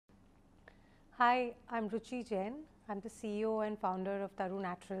Hi, I'm Ruchi Jain. I'm the CEO and founder of Taru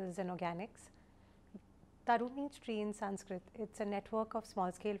Naturals and Organics. Taru means tree in Sanskrit. It's a network of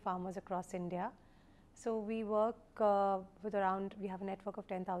small-scale farmers across India. So we work we have a network of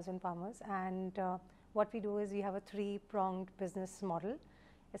 10,000 farmers, and what we do is we have a three-pronged business model.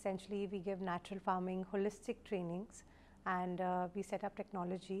 Essentially, we give natural farming holistic trainings, and we set up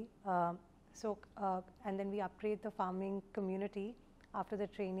technology. And then we upgrade the farming community after the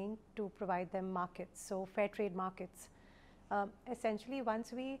training to provide them markets, so fair trade markets. Essentially,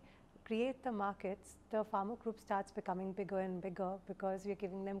 once we create the markets, the farmer group starts becoming bigger and bigger because we are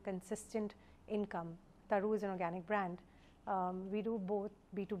giving them consistent income. Taru is an organic brand. We do both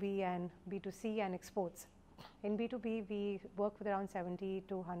B2B and B2C and exports. In B2B, we work with around 70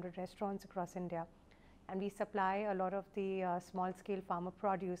 to 100 restaurants across India, and we supply a lot of the small-scale farmer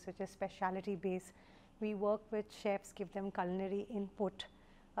produce, which is specialty-based. We work with chefs, give them culinary input,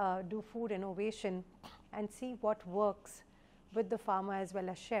 do food innovation, and see what works with the farmer as well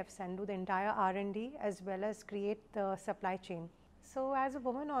as chefs, and do the entire R&D as well as create the supply chain. So as a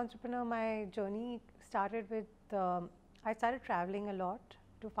woman entrepreneur, my journey started with, I started traveling a lot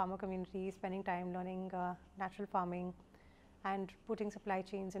to farmer communities, spending time learning natural farming and putting supply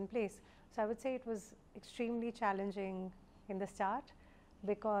chains in place. So I would say it was extremely challenging in the start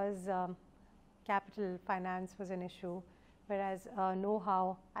because capital finance was an issue, whereas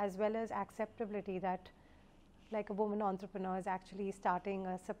know-how as well as acceptability that like a woman entrepreneur is actually starting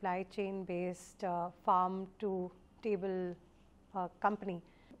a supply chain based farm to table company.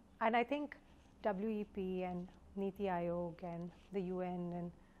 And I think WEP and NITI Aayog and the UN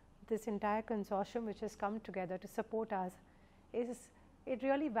and this entire consortium which has come together to support us, it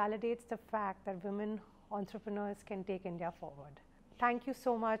really validates the fact that women entrepreneurs can take India forward. Thank you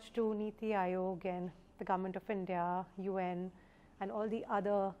so much to NITI Aayog and the Government of India, UN, and all the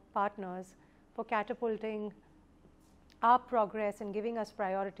other partners for catapulting our progress and giving us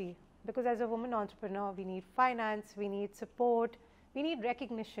priority. Because as a woman entrepreneur, we need finance, we need support, we need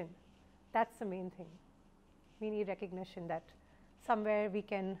recognition. That's the main thing. We need recognition that somewhere we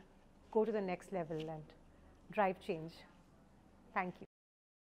can go to the next level and drive change. Thank you.